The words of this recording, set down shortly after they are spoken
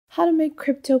How to make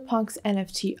CryptoPunks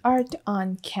NFT art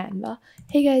on Canva.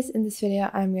 Hey guys, in this video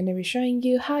I'm going to be showing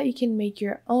you how you can make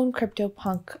your own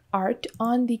CryptoPunk art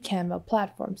on the Canva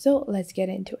platform. So let's get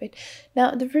into it.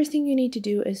 Now the first thing you need to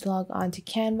do is log on to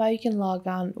Canva. You can log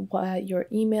on via your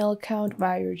email account,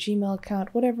 via your Gmail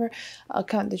account, whatever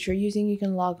account that you're using, you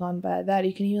can log on via that.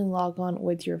 You can even log on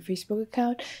with your Facebook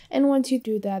account, and once you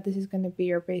do that, this is going to be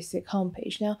your basic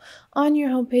homepage. Now on your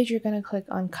homepage you're going to click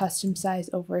on custom size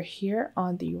over here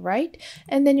on the right,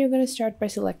 and then you're going to start by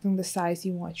selecting the size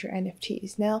you want your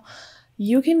NFTs. Now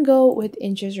you can go with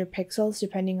inches or pixels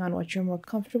depending on what you're more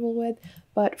comfortable with,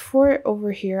 but for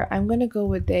over here I'm going to go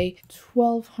with a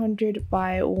 1200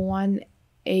 by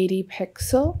 180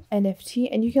 pixel NFT,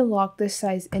 and you can lock this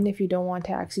size in if you don't want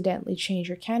to accidentally change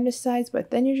your canvas size. But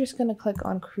then you're just going to click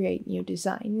on create new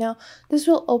design. Now this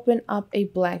will open up a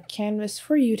blank canvas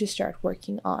for you to start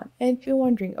working on. And if you're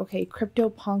wondering, okay,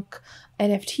 CryptoPunk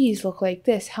NFTs look like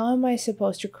this, how am I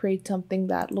supposed to create something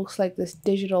that looks like this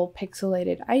digital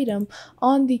pixelated item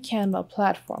on the Canva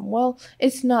platform? Well,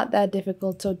 it's not that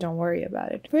difficult, so don't worry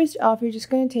about it. First off, you're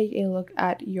just going to take a look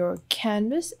at your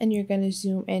canvas and you're going to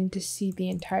zoom in to see the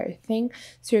entire thing,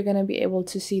 so you're going to be able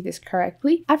to see this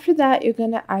correctly. After that, you're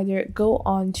going to either go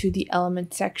on to the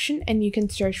element section and you can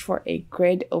search for a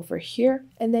grid over here,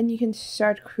 and then you can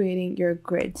start creating your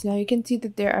grids. Now you can see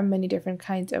that there are many different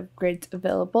kinds of grids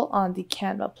available on the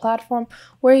Canva platform,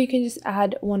 where you can just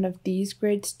add one of these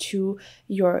grids to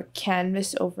your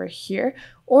canvas over here,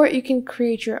 or you can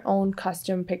create your own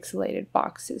custom pixelated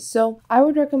boxes. So I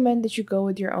would recommend that you go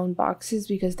with your own boxes,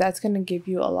 because that's going to give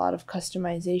you a lot of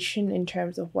customization in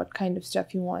terms of what kind of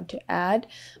stuff you want to add.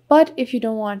 But if you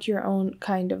don't want your own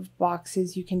kind of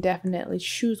boxes, you can definitely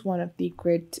choose one of the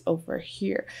grids over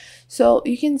here. So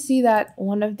you can see that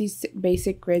one of these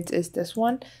basic grids is this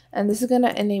one, and this is going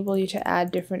to enable you to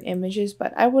add different images,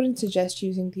 but I wouldn't suggest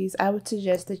using these. I would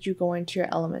suggest that you go into your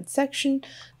element section,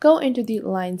 go into the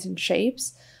lines and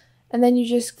shapes, and then you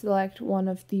just select one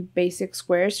of the basic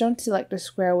squares. Don't select a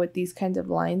square with these kinds of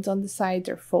lines on the sides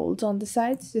or folds on the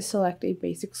sides. Just select a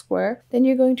basic square. Then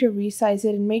you're going to resize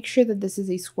it and make sure that this is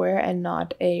a square and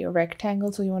not a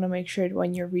rectangle. So you want to make sure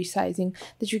when you're resizing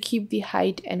that you keep the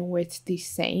height and width the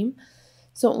same.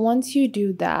 So once you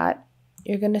do that,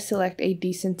 you're going to select a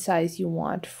decent size you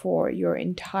want for your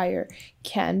entire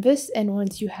canvas. And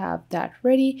once you have that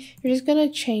ready, you're just going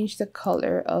to change the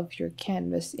color of your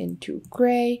canvas into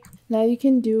gray. Now you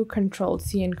can do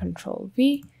Ctrl+C and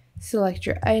Ctrl+V, select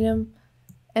your item,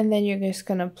 and then you're just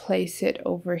going to place it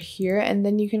over here, and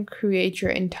then you can create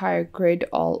your entire grid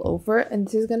all over, and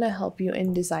this is going to help you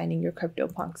in designing your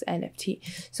CryptoPunks NFT.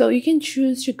 So you can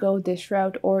choose to go this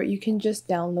route, or you can just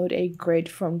download a grid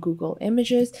from Google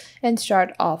Images and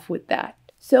start off with that.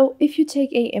 So if you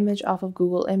take an image off of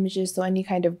Google Images, so any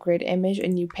kind of grid image,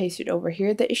 and you paste it over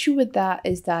here, the issue with that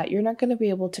is that you're not going to be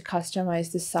able to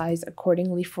customize the size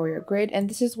accordingly for your grid. And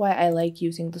this is why I like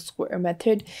using the square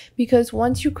method, because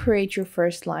once you create your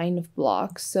first line of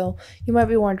blocks, so you might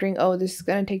be wondering, oh, this is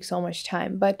going to take so much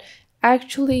time, but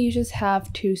actually you just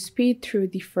have to speed through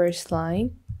the first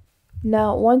line.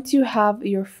 Now, once you have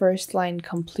your first line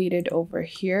completed over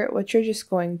here, what you're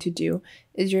just going to do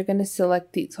is you're going to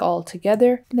select these all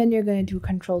together. Then you're going to do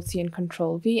Ctrl+C and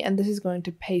Ctrl+V, and this is going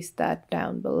to paste that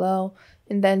down below.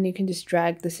 And then you can just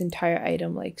drag this entire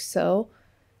item like so.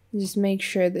 And just make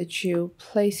sure that you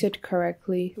place it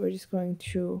correctly. We're just going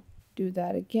to do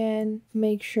that again.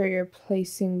 Make sure you're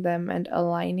placing them and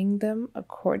aligning them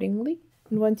accordingly.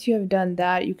 And once you have done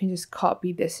that, you can just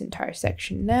copy this entire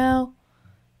section now.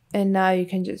 And now you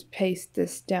can just paste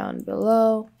this down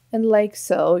below, and like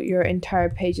so, your entire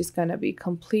page is going to be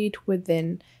complete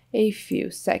within a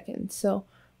few seconds. So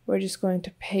we're just going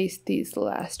to paste these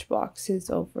last boxes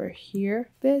over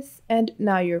here, and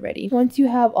now you're ready. Once you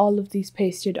have all of these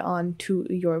pasted onto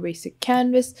your basic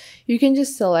canvas, you can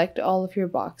just select all of your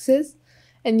boxes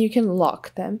and you can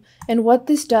lock them. And what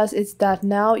this does is that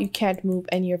now you can't move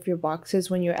any of your boxes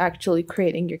when you're actually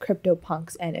creating your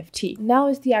CryptoPunks NFT. Now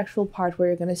is the actual part where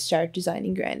you're going to start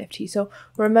designing your NFT. So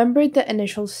remember the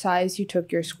initial size you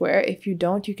took your square. If you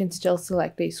don't, you can still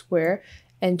select a square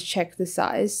and check the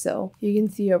size. So you can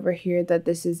see over here that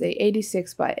this is a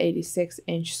 86 by 86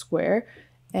 inch square.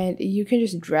 And you can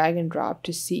just drag and drop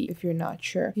to see if you're not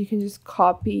sure. You can just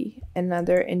copy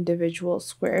another individual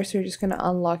square. So you're just going to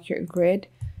unlock your grid,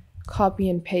 copy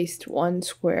and paste one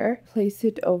square, place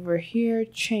it over here,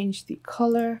 change the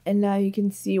color, and now you can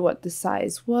see what the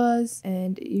size was,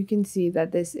 and you can see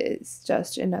that this is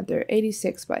just another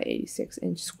 86 by 86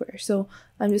 inch square. So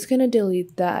I'm just going to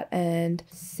delete that and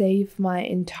save my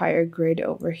entire grid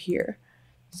over here.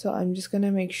 So I'm just going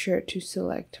to make sure to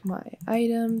select my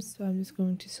items. So I'm just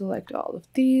going to select all of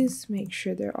these, make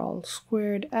sure they're all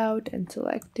squared out and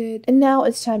selected. And now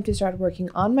it's time to start working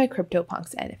on my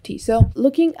CryptoPunks NFT. So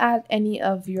looking at any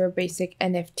of your basic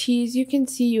NFTs, you can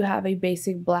see you have a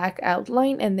basic black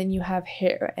outline, and then you have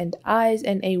hair and eyes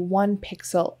and a 1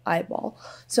 pixel eyeball.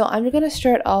 So I'm going to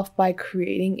start off by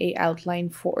creating a outline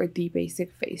for the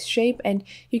basic face shape, and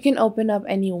you can open up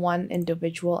any one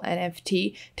individual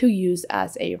NFT to use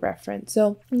as a reference.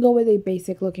 So go with a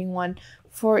basic looking one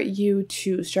for you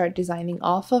to start designing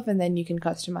off of, and then you can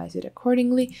customize it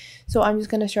accordingly. So I'm just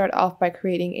going to start off by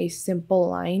creating a simple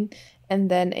line and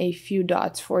then a few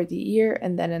dots for the ear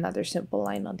and then another simple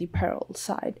line on the parallel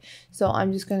side. So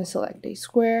I'm just going to select a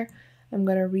square. I'm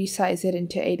going to resize it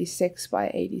into 86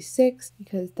 by 86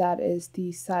 because that is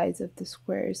the size of the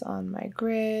squares on my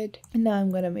grid. And now I'm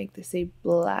going to make this a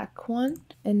black one.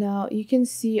 And now you can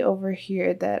see over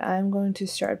here that I'm going to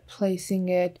start placing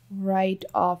it right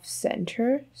off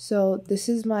center. So this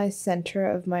is my center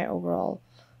of my overall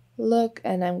look,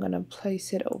 and I'm going to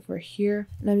place it over here.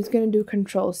 And I'm just going to do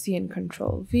Control C and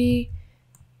Control V.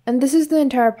 And this is the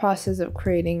entire process of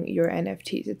creating your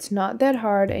NFTs. It's not that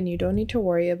hard and you don't need to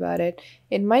worry about it.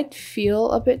 It might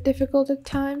feel a bit difficult at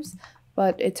times,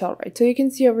 but it's all right. So you can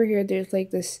see over here, there's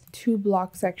like this 2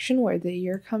 block section where the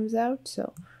ear comes out.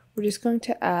 So we're just going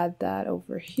to add that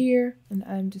over here. And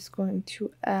I'm just going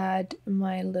to add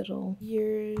my little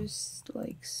ears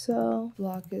like so.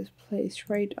 Block is placed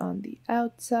right on the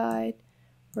outside.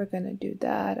 We're going to do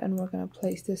that, and we're going to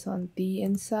place this on the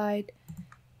inside.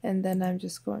 And then I'm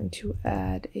just going to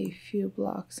add a few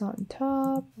blocks on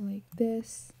top like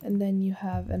this. And then you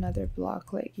have another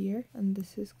block like here. And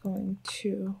this is going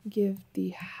to give the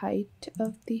height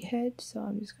of the head. So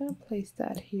I'm just going to place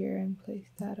that here and place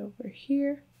that over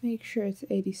here. Make sure it's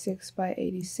 86 by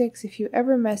 86. If you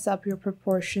ever mess up your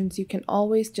proportions, you can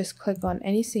always just click on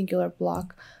any singular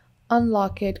block,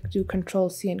 unlock it, do Control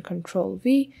C and Control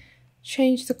V.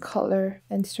 Change the color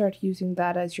and start using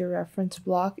that as your reference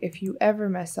block if you ever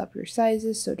mess up your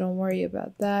sizes, so don't worry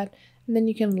about that. And then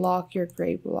you can lock your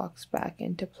gray blocks back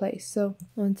into place. So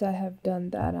once I have done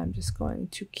that, I'm just going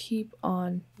to keep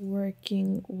on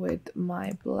working with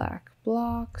my black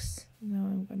blocks. Now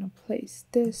I'm going to place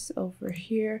this over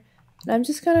here. And I'm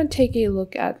just going to take a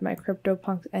look at my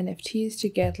CryptoPunks NFTs to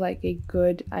get like a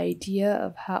good idea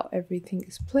of how everything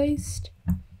is placed.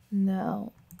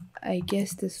 Now I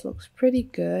guess this looks pretty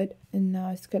good, and now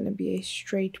it's going to be a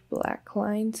straight black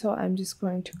line. So I'm just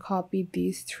going to copy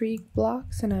these 3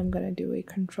 blocks, and I'm going to do a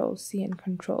Control C and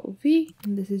Control V.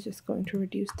 And this is just going to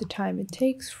reduce the time it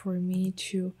takes for me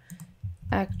to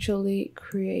actually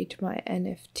create my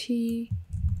NFT.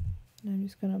 And I'm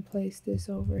just going to place this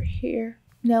over here.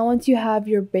 Now once you have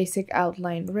your basic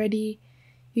outline ready,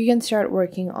 you can start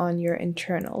working on your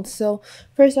internals. So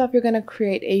first off, you're going to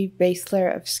create a base layer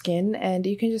of skin, and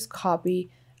you can just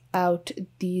copy out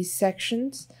these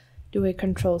sections, do a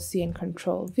Control C and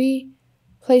Control V,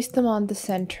 place them on the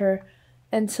center,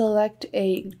 and select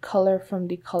a color from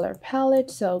the color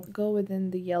palette. So go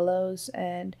within the yellows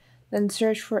and then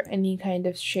search for any kind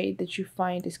of shade that you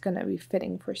find is going to be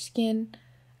fitting for skin.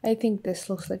 I think this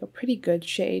looks like a pretty good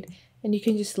shade. And you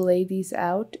can just lay these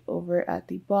out over at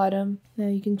the bottom. Now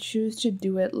you can choose to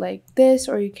do it like this,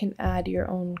 or you can add your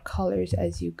own colors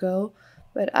as you go.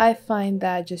 But I find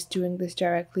that just doing this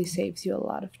directly saves you a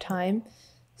lot of time.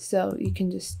 So you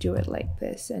can just do it like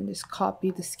this and just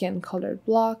copy the skin colored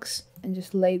blocks and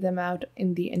just lay them out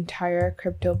in the entire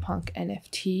CryptoPunk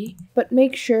NFT. But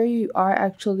make sure you are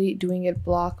actually doing it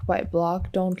block by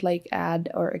block. Don't like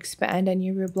add or expand any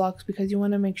of your blocks, because you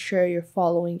want to make sure you're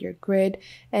following your grid.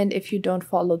 And if you don't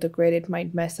follow the grid, it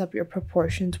might mess up your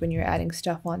proportions when you're adding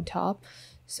stuff on top.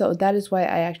 So that is why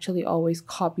I actually always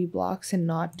copy blocks and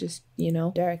not just,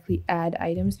 directly add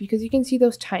items, because you can see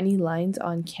those tiny lines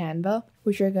on Canva,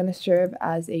 which are going to serve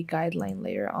as a guideline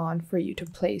later on for you to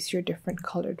place your different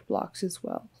colored blocks as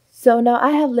well. So now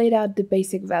I have laid out the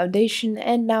basic foundation,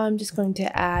 and now I'm just going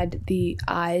to add the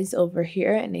eyes over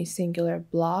here in a singular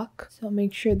block. So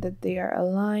make sure that they are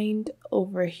aligned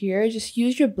over here. Just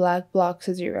use your black blocks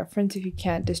as your reference if you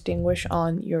can't distinguish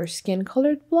on your skin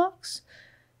colored blocks.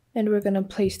 And we're going to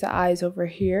place the eyes over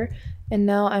here. And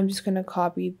now I'm just going to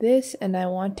copy this, and I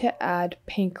want to add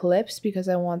pink lips because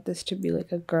I want this to be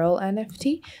like a girl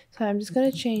NFT. So I'm just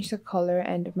going to change the color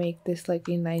and make this like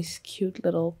a nice cute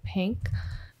little pink.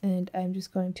 And I'm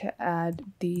just going to add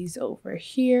these over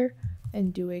here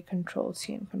and do a Control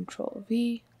C and Control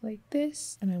V like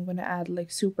this. And I'm going to add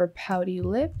like super pouty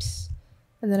lips.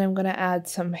 And then I'm going to add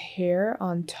some hair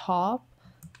on top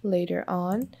later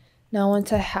on. Now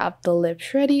once I have the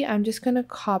lips ready, I'm just going to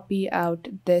copy out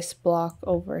this block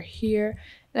over here.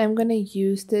 And I'm going to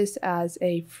use this as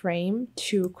a frame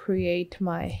to create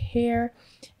my hair.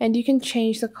 And you can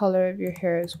change the color of your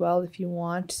hair as well if you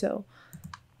want. So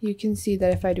you can see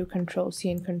that if I do Control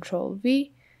C and Control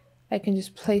V, I can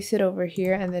just place it over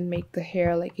here and then make the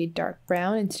hair like a dark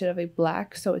brown instead of a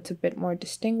black, so it's a bit more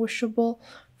distinguishable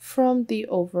from the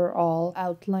overall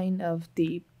outline of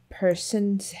the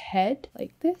person's head,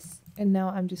 like this. And now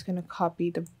I'm just going to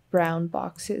copy the brown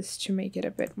boxes to make it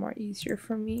a bit more easier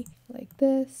for me, like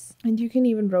this. And you can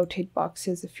even rotate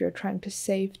boxes if you're trying to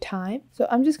save time. So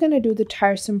I'm just going to do the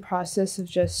tiresome process of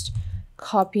just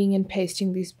copying and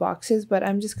pasting these boxes, but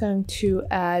I'm just going to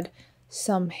add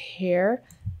some hair,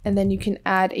 and then you can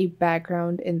add a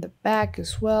background in the back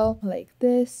as well, like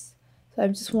this. So I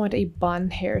just want a bun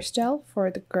hairstyle for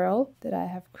the girl that I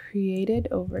have created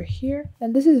over here.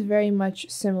 And this is very much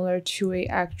similar to a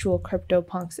actual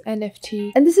CryptoPunks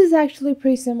NFT. And this is actually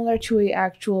pretty similar to a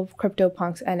actual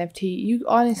CryptoPunks NFT. You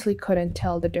honestly couldn't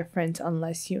tell the difference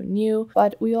unless you knew.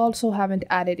 But we also haven't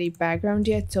added a background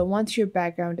yet. So once your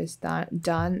background is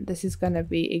done, this is going to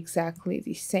be exactly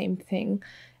the same thing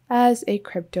as a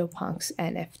CryptoPunks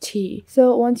NFT.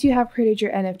 So once you have created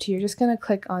your NFT, you're just going to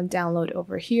click on download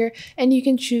over here, and you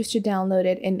can choose to download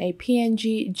it in a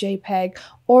PNG, JPEG,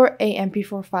 or a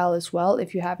MP4 file as well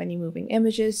if you have any moving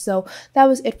images. So that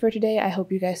was it for today. I hope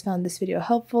you guys found this video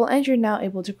helpful and you're now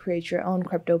able to create your own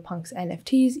CryptoPunks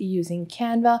NFTs using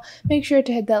Canva. Make sure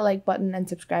to hit that like button and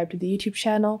subscribe to the YouTube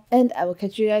channel, and I will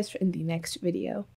catch you guys in the next video.